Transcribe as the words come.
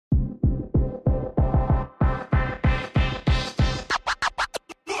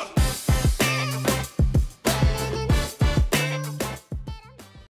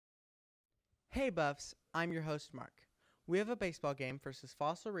Hey Buffs, I'm your host Mark. We have a baseball game versus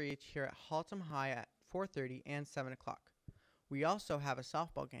Fossil Ridge here at Haltom High at 4:30 and 7 o'clock. We also have a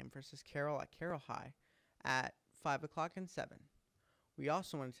softball game versus Carroll at Carroll High at 5 o'clock and 7. We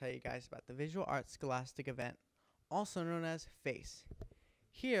also want to tell you guys about the Visual Arts Scholastic event, also known as VASE.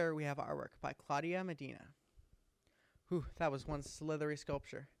 Here we have artwork by Claudia Medina. Whew, that was one slithery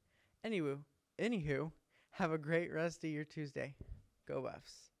sculpture. Anywho, have a great rest of your Tuesday. Go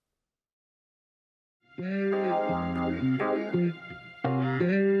Buffs.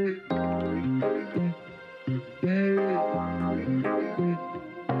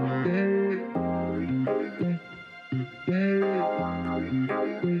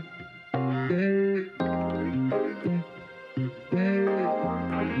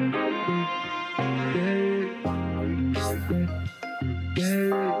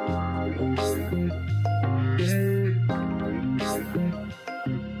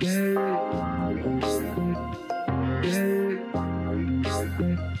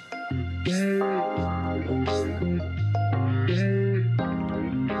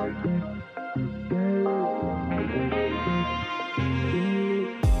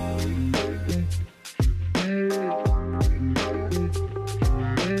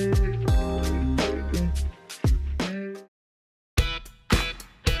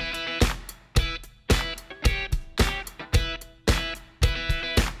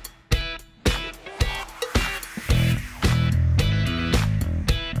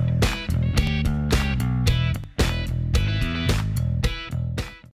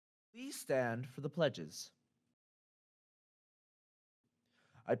 Please stand for the pledges.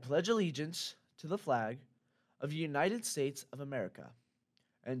 I pledge allegiance to the flag of the United States of America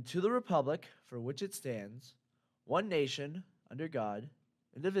and to the republic for which it stands, one nation, under God,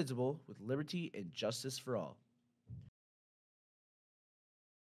 indivisible, with liberty and justice for all.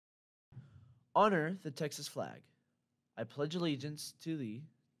 Honor the Texas flag. I pledge allegiance to the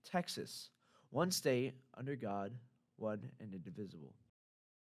Texas, one state, under God, one and indivisible.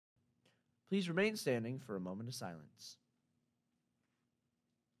 Please remain standing for a moment of silence.